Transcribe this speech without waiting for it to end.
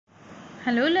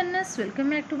Hello learners,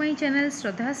 welcome back to my channel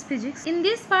Shraddha's Physics. In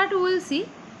this part we will see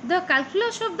the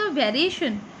calculus of the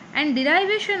variation and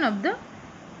derivation of the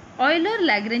Euler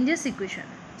Lagrangian equation.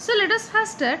 So let us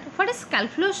first start. What is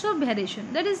calculus of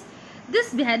variation? That is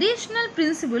this variational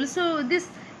principle. So this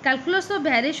calculus of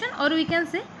variation, or we can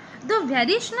say the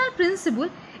variational principle,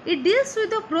 it deals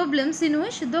with the problems in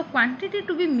which the quantity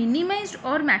to be minimized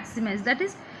or maximized. That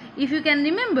is, if you can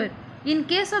remember, in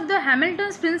case of the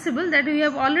Hamilton's principle that we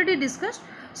have already discussed,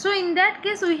 so in that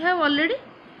case we have already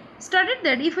studied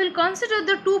that if we will consider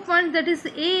the 2 points, that is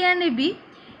A and a B,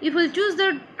 if we will choose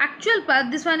the actual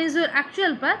path, this one is your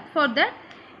actual path, for that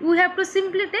we have to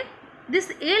simply take this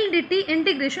L dt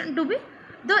integration to be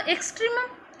the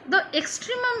extremum. The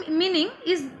extremum meaning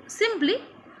is simply,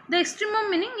 the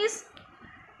extremum meaning is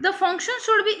the function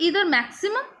should be either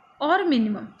maximum or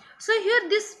minimum. So here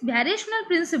this variational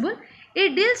principle,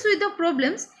 it deals with the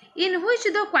problems in which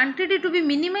the quantity to be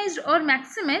minimized or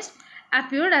maximized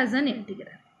appeared as an integral.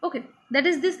 Okay, that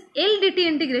is this L dt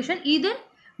integration, either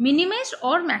minimized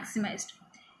or maximized.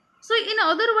 So in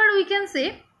other words, we can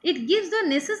say it gives the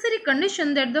necessary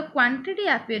condition that the quantity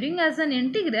appearing as an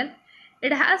integral,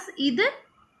 it has either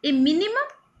a minimum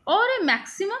or a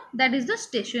maximum, that is the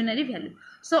stationary value.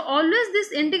 So always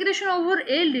this integration over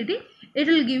L dt, it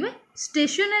will give a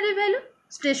stationary value.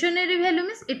 Stationary value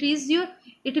means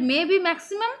it may be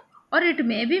maximum or it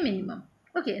may be minimum.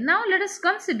 Okay, now let us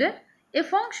consider a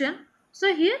function.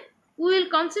 So here we will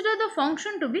consider the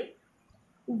function to be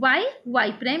y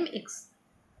prime x.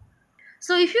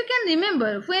 So if you can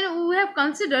remember, when we have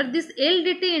considered this L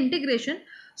dt integration,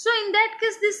 so in that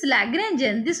case this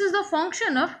Lagrangian, this is the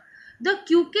function of the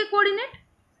qk coordinate,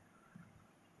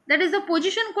 that is the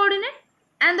position coordinate,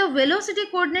 and the velocity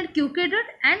coordinate qk dot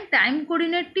and time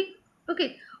coordinate t.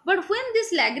 Okay, but when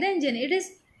this Lagrangian,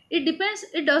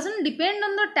 it doesn't depend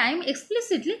on the time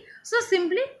explicitly. So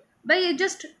simply by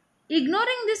just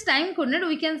ignoring this time coordinate,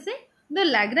 we can say the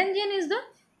Lagrangian is the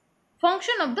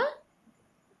function of the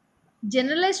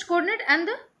generalized coordinate and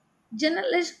the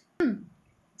generalized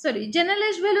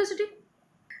velocity.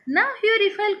 Now here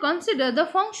if I will consider the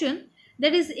function,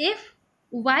 that is f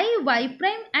y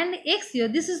prime and x, here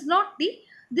this is not t,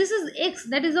 this is x,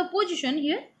 that is the position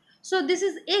here. So this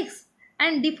is x,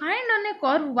 and defined on a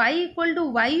curve y equal to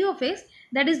y of x,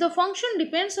 that is the function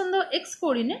depends on the x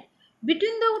coordinate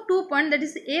between the 2 points, that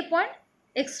is a point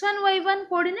x1 y1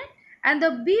 coordinate and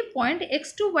the b point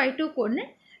x2 y2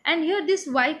 coordinate, and here this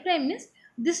y prime means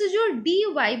this is your dy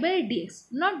by dx,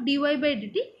 not dy by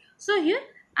dt. So here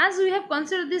as we have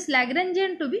considered this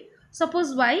Lagrangian to be,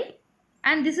 suppose y,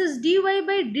 and this is dy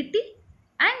by dt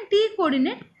and t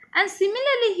coordinate, and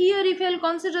similarly here if I will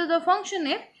consider the function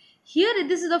f, here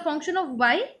this is the function of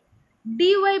y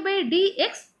dy by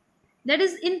dx, that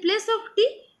is in place of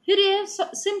t, here you have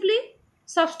simply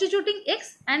substituting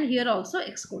x and here also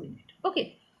x coordinate.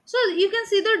 Okay, so you can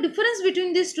see the difference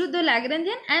between these two, the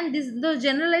Lagrangian and this the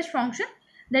generalized function,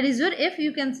 that is your f.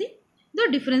 You can see the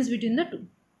difference between the two.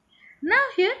 Now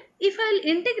here if I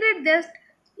will integrate this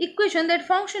equation, that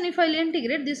function, if I will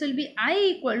integrate, this will be I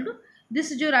equal to,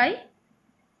 this is your I,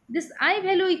 this I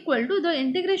value equal to the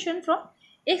integration from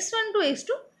x1 to x2,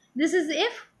 this is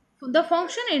f, the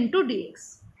function into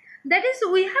dx. That is,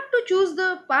 we have to choose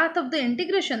the path of the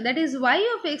integration, that is y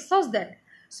of x, such that,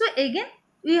 so again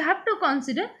we have to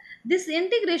consider this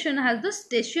integration has the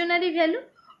stationary value,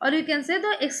 or you can say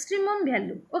the extremum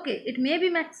value. Okay, it may be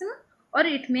maximum or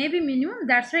it may be minimum,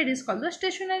 that's why it is called the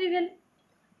stationary value.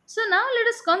 So now let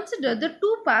us consider the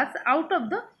two paths out of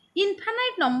the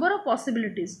infinite number of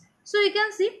possibilities. So you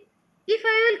can see, if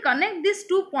I will connect these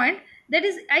 2 points, that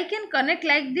is I can connect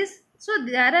like this. So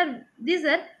these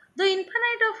are the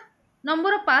infinite of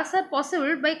number of paths are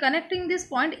possible by connecting this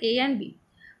point A and B.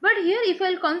 But here if I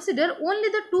will consider only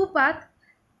the 2 paths,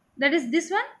 that is this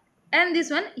one and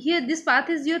this one, here this path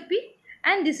is your P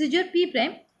and this is your P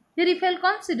prime. Here if I will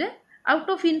consider out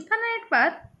of infinite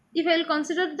path, if I will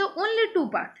consider the only 2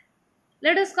 paths,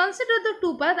 let us consider the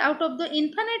 2 paths out of the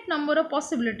infinite number of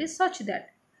possibilities, such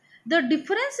that the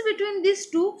difference between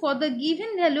these two for the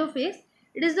given value of x,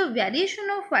 it is the variation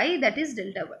of y, that is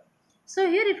delta y. So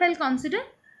here if I will consider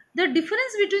the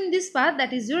difference between this path,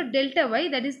 that is your delta y,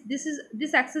 that is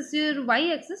this axis your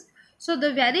y axis. So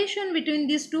the variation between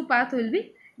these two paths will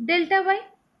be delta y.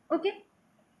 Okay,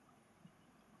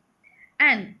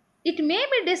 and it may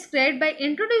be described by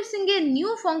introducing a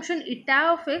new function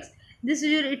eta of x. This is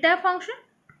your eta function,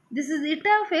 this is eta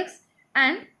of x,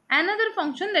 and another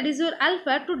function, that is your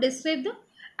alpha, to describe the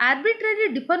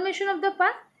arbitrary deformation of the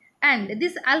path, and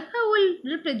this alpha will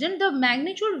represent the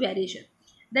magnitude variation,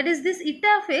 that is this eta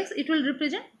of x, it will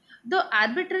represent the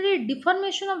arbitrary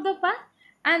deformation of the path,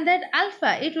 and that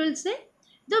alpha, it will say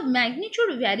the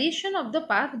magnitude variation of the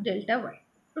path delta y.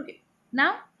 Okay.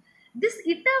 Now this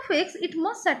eta of x, it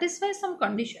must satisfy some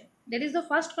condition. That is, the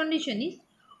first condition is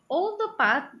all the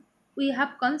path we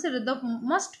have considered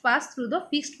must pass through the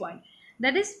fixed point,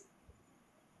 that is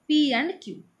P and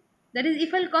Q. That is,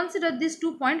 if I will consider these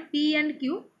 2 points P and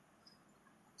Q.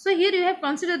 So here you have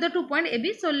considered the 2 point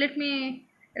AB. So let me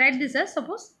write this as,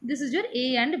 suppose this is your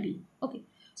A and B. Okay.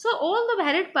 So all the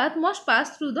varied path must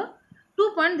pass through the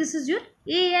 2 points. This is your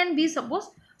A and B,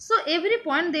 suppose. So every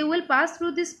point they will pass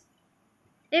through this,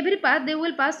 every path they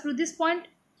will pass through this point.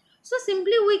 So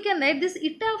simply we can write this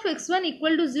eta of x1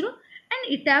 equal to 0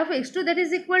 and eta of x2, that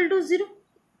is equal to 0.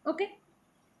 Okay.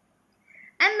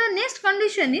 And the next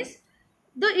condition is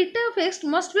the eta of x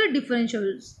must be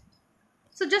differentiable.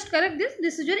 So just correct this.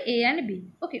 This is your A and B.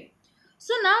 Okay.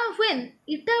 So now when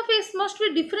eta of x must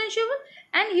be differentiable,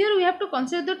 and here we have to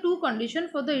consider the two conditions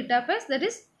for the eta of x, that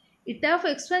is eta of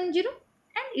x1 0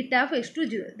 and eta of x2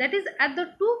 0. That is at the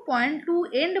two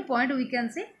end point we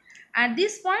can say, at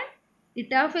this point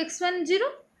eta of x1 0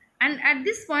 and at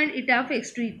this point eta of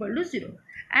x2 equal to 0.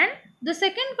 And the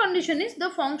second condition is the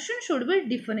function should be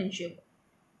differentiable.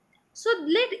 So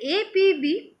let a,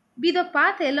 p, be the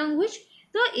path along which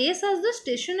the s has the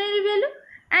stationary value,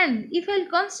 and if I will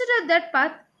consider that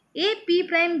path a, p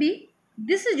prime, b,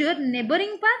 this is your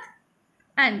neighboring path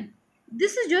and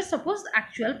this is your supposed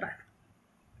actual path.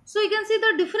 So you can see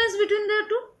the difference between the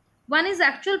two. One is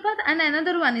actual path and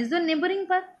another one is the neighboring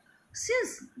path.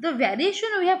 Since the variation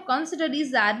we have considered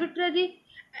is arbitrary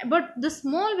but the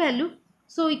small value,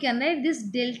 so we can write this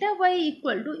delta y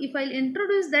equal to, if I will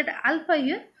introduce that alpha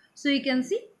here, so you can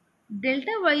see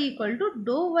delta y equal to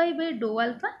dou y by dou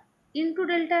alpha into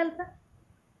delta alpha.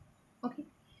 Okay.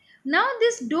 Now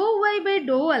this dou y by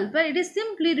dou alpha, it is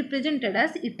simply represented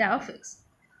as eta of x.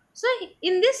 So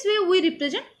in this way we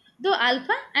represent the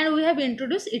alpha and we have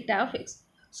introduced eta of x.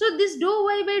 So this dou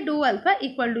y by dou alpha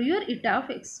equal to your eta of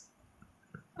x.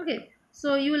 Okay.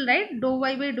 So you will write dou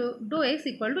y by dou x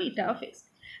equal to eta of x.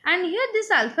 And here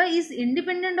this alpha is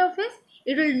independent of x.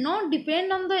 It will not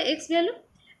depend on the x value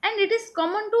and it is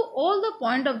common to all the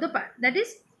point of the path. That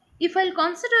is, if I will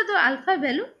consider the alpha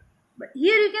value, but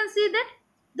here you can see that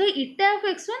the eta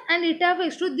of x1 and eta of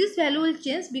x2, this value will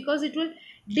change because it will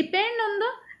depend on the,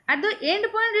 at the end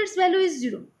point its value is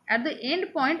 0. At the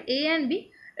end point A and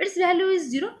B, its value is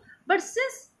 0. But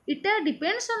since eta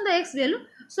depends on the x value,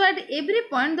 so at every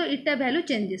point the eta value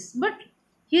changes. But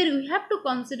here you have to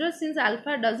consider, since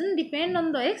alpha doesn't depend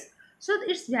on the x, so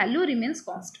its value remains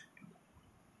constant.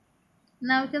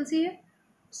 Now you can see here.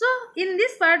 So in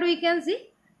this part we can see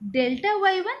delta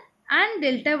y1 and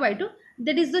delta y2,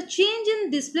 that is the change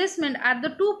in displacement at the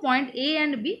 2 point A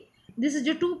and B. This is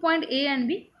the 2 point A and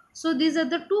B. So these are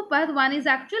the two paths, one is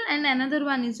actual and another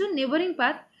one is your neighboring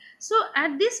path. So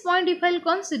at this point if I will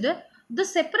consider, the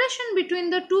separation between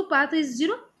the two paths is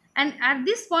 0 and at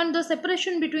this point the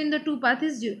separation between the two paths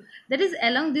is 0. That is,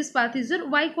 along this path is your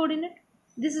y coordinate.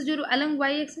 This is your along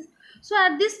y axis. So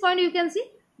at this point you can see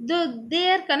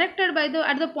they are connected by the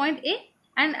at the point A,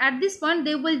 and at this point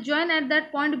they will join at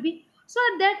that point B. So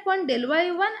at that point del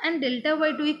y1 and delta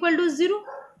y2 equal to 0.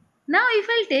 Now if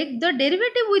I will take the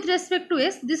derivative with respect to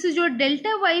s, this is your delta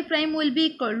y prime will be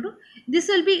equal to, this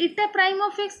will be eta prime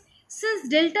of x. Since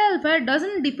delta alpha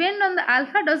doesn't depend on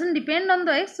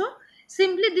the x, so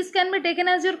simply this can be taken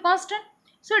as your constant.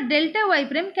 So delta y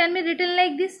prime can be written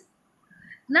like this.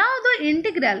 Now the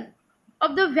integral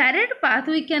of the varied path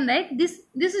we can write this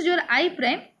is your I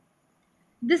prime.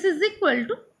 This is equal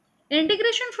to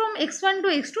integration from x1 to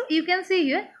x2. You can see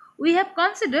here we have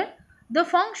considered the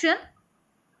function.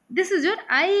 This is your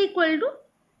I equal to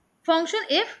function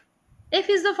f. F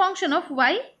is the function of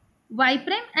y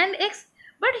prime and x.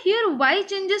 But here y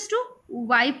changes to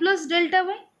y plus delta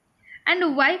y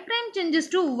and y prime changes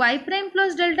to y prime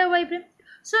plus delta y prime.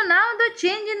 So now the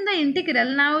change in the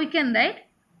integral, now we can write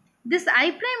this I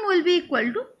prime will be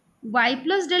equal to y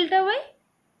plus delta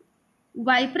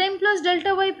y prime plus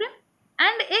delta y prime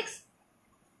and x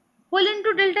whole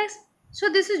into delta x. So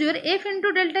this is your f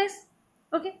into delta x.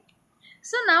 Okay.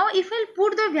 So now if I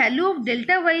put the value of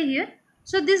delta y here,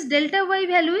 so this delta y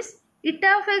value is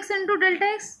eta of x into delta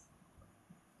x.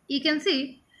 You can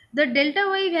see the delta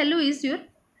y value is your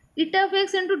eta of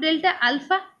x into delta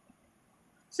alpha.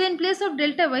 So in place of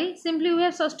delta y, simply we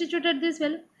have substituted this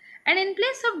value, and in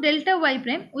place of delta y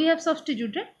prime we have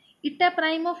substituted eta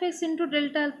prime of x into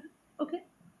delta alpha. Okay.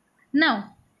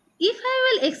 Now if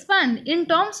I will expand in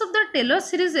terms of the Taylor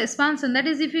series expansion, that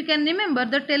is, if you can remember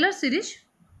the Taylor series,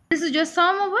 this is just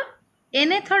sum over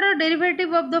nth order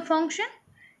derivative of the function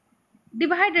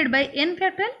divided by n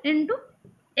factorial into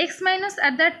x minus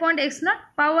at that point x naught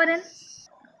power n,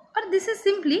 or this is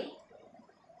simply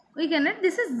we can write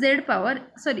this is z power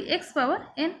x power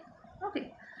n.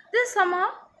 Okay, this is somehow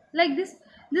like this.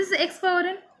 This is x power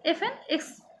n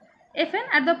fn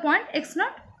at the point x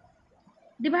naught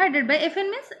divided by fn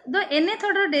means the nth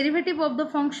order derivative of the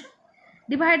function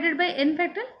divided by n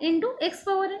factorial into x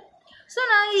power n. So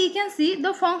now you can see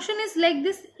the function is like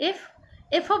this,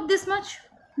 f of this much.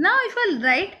 Now if I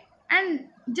write and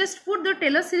just put the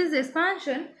Taylor series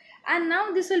expansion, and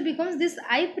now this will becomes this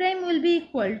I prime will be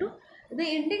equal to the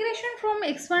integration from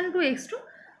x1 to x2,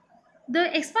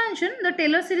 the expansion, the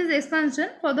Taylor series expansion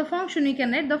for the function, you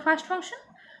can write the first function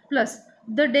plus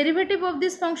the derivative of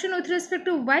this function with respect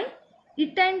to y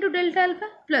eta into delta alpha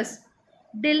plus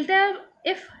delta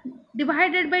f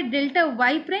divided by delta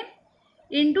y prime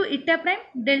into eta prime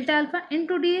delta alpha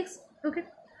into dx. Okay,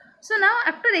 so now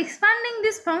after expanding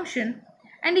this function,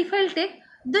 and if I'll take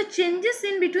the changes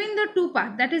in between the two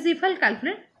paths, that is if I'll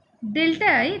calculate delta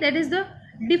I, that is the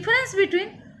difference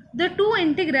between the two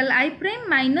integral I prime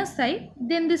minus I,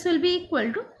 then this will be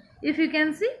equal to, if you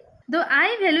can see the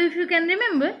I value, if you can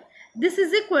remember, this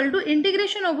is equal to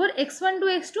integration over x1 to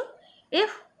x2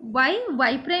 f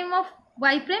y prime of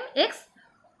y prime x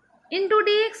into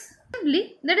dx.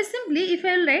 Simply, that is simply if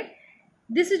I will write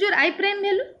this is your I prime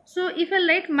value, so if I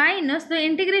write minus the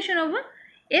integration over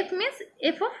f means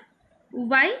f of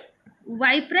y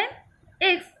prime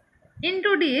x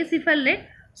into dx, if I write,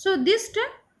 so this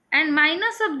term and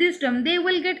minus of this term they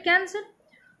will get cancelled,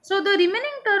 so the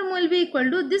remaining term will be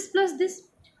equal to this plus this,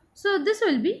 so this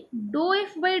will be dou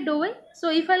f by dou y. So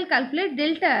if I will calculate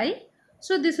delta I,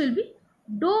 so this will be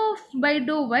dou f by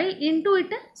dou y into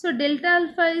eta, so delta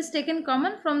alpha is taken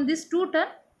common from this two term,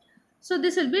 so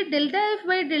this will be delta f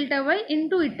by delta y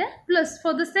into eta plus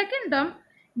for the second term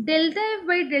delta f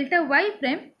by delta y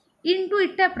prime into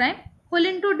eta prime whole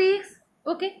into dx.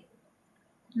 Okay,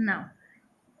 now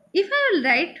if I will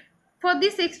write for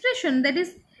this expression, that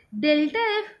is delta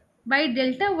f by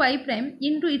delta y prime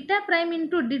into eta prime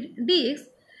into dx,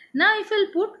 now if I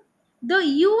will put the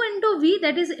u into v,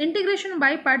 that is integration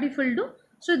by part, if I will do,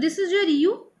 so this is your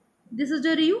u, this is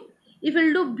your u, if I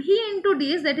will do v into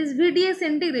dx, that is v dx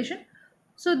integration,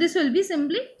 so this will be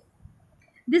simply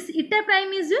this eta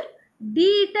prime is your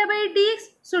d eta by dx,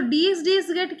 so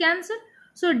dx get cancelled,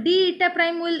 so d eta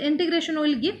prime will integration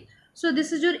will give, so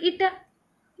this is your eta.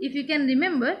 If you can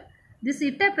remember this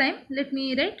eta prime, let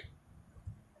me write,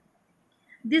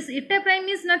 this eta prime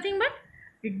is nothing but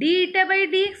d eta by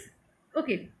dx.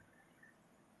 Okay,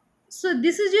 so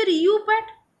this is your u part,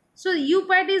 so u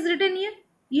part is written here,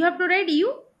 you have to write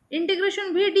u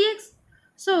integration v dx,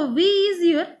 so v is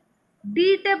your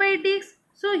d eta by dx,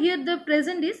 so here the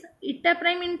present is eta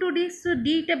prime into dx, so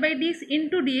d eta by dx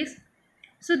into dx,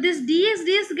 so this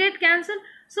dx get cancelled,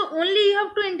 so only you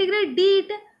have to integrate d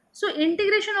eta, so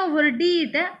integration over d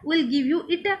eta will give you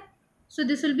eta, so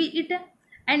this will be eta,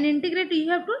 and integrate you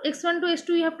have to x1 to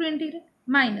x2 you have to integrate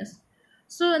minus.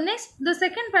 So next the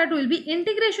second part will be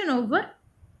integration over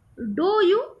dou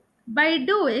u by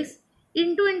dou x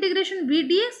into integration v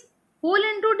dx whole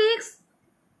into dx.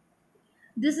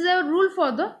 This is our rule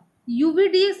for the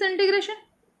uv dx integration.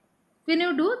 When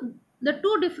you do the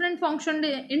two different function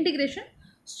integration,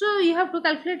 so you have to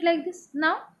calculate like this.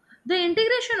 Now the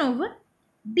integration over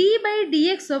d by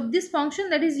dx of this function,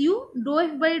 that is u dou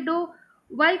f by dou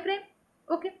y prime,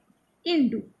 okay,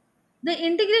 into the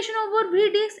integration over v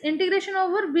dx, integration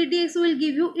over v dx will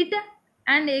give you eta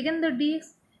and again the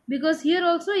dx, because here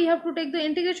also you have to take the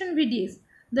integration v dx,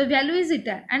 the value is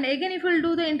eta, and again if you will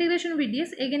do the integration v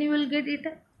dx, again you will get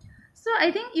eta. So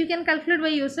I think you can calculate by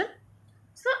yourself.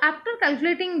 So after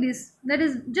calculating this, that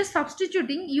is just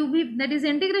substituting uv, that is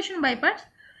integration by parts,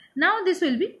 now this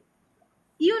will be,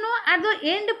 you know, at the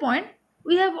end point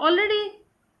we have already,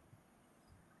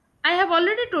 I have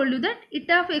already told you that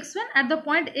eta of x1 at the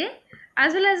point A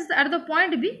as well as at the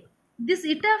point B, this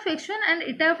eta of x1 and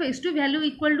eta of x2 value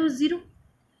equal to 0.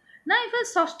 Now if I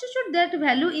substitute that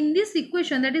value in this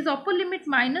equation, that is upper limit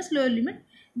minus lower limit,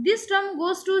 this term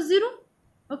goes to 0.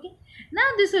 Okay, now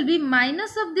this will be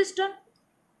minus of this term.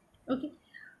 Okay,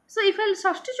 so if I will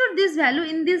substitute this value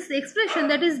in this expression,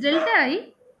 that is delta I,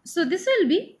 so this will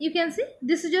be, you can see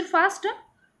this is your first term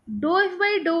dou f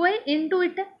by dou y into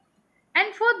eta,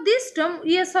 and for this term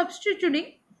we are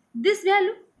substituting this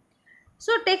value,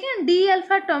 so taking d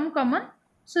alpha term common,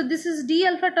 so this is d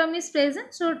alpha term is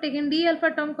present, so taking d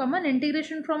alpha term common,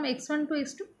 integration from x1 to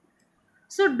x2,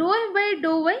 so dou f by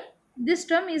dou y, this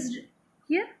term is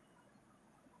here,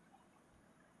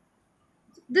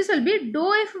 this will be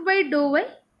dou f by dou y,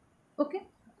 okay,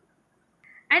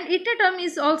 and eta term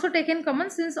is also taken common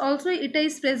since also eta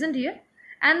is present here,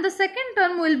 and the second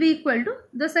term will be equal to,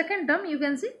 the second term you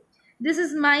can see this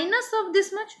is minus of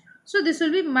this much, so this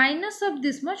will be minus of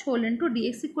this much whole into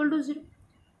dx equal to 0.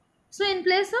 So in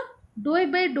place of dou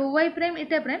f by dou y prime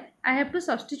eta prime, I have to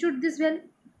substitute this value.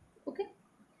 Okay,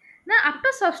 now after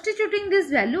substituting this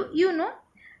value, you know,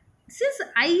 since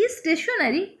I is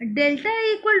stationary, delta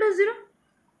I equal to 0.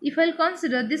 If I will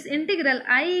consider this integral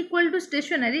I equal to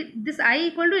stationary, this I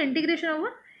equal to integration over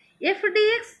f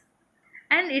dx,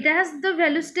 and it has the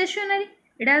value stationary,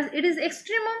 it is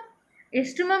extremum.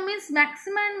 Extremum means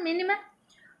maxima and minima.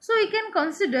 So we can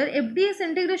consider f dx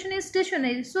integration is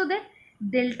stationary, so that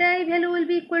delta I value will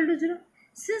be equal to 0.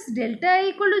 Since delta I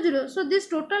equal to 0, so this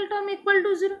total term equal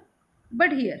to 0.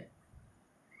 But here,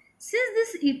 since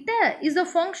this eta is a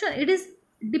function, it is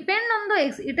depend on the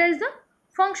x, eta is the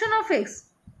function of x,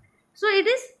 so it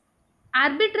is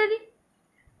arbitrary,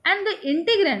 and the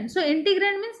integrand, so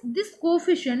integrand means this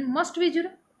coefficient must be 0.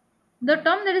 The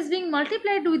term that is being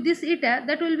multiplied with this eta,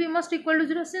 that will be must equal to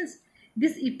 0. Since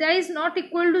this eta is not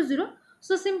equal to 0,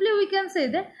 so simply we can say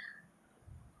that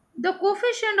the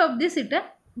coefficient of this eta,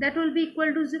 that will be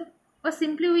equal to 0, or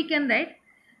simply we can write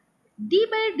d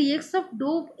by dx of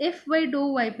dou f by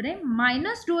dou y prime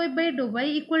minus dou f by dou y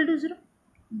equal to 0.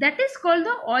 That is called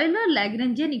the Euler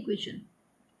Lagrangian equation.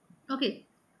 Okay,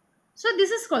 so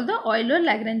this is called the Euler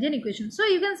Lagrangian equation. So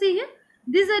you can see here,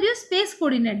 these are your space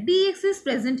coordinate, dx is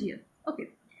present here. Okay,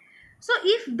 so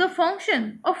if the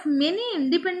function of many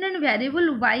independent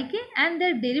variable yk and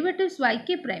their derivatives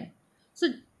yk prime, so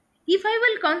if I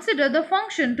will consider the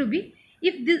function to be,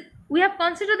 if this, we have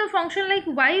considered the function like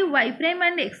y prime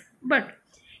and x, but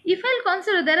if I will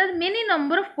consider there are many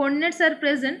number of coordinates are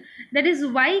present, that is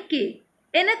yk,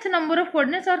 nth number of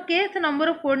coordinates or kth number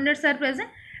of coordinates are present,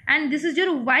 and this is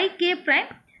your yk prime,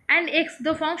 and x,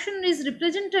 the function is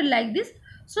represented like this.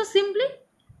 So simply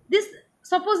this,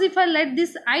 suppose if I let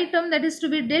this I term, that is to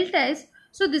be delta s,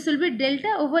 so this will be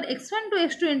delta over x1 to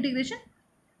x2 integration,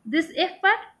 this f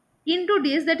part into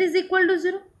ds, that is equal to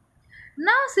 0.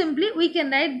 Now simply we can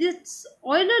write this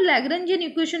Euler Lagrangian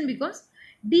equation becomes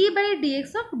d by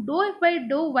dx of dou f by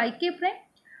dou yk prime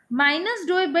minus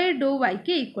dou f by dou yk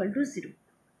equal to 0.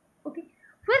 Okay,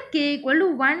 where k equal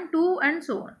to 1, 2 and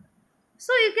so on.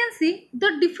 So you can see the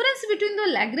difference between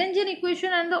the Lagrangian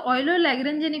equation and the Euler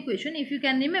Lagrangian equation. If you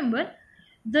can remember,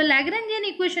 the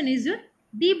Lagrangian equation is your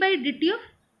d by dt of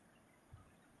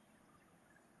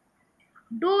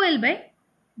dou L by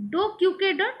dou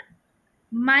qk dot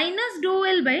minus dou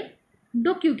L by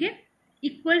dou qk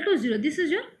equal to 0. This is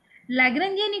your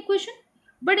Lagrangian equation.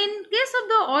 But in case of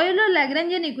the Euler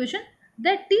Lagrangian equation,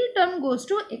 the t term goes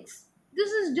to x. This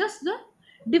is just the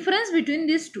difference between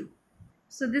these two.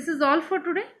 So this is all for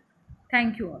today.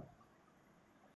 Thank you all.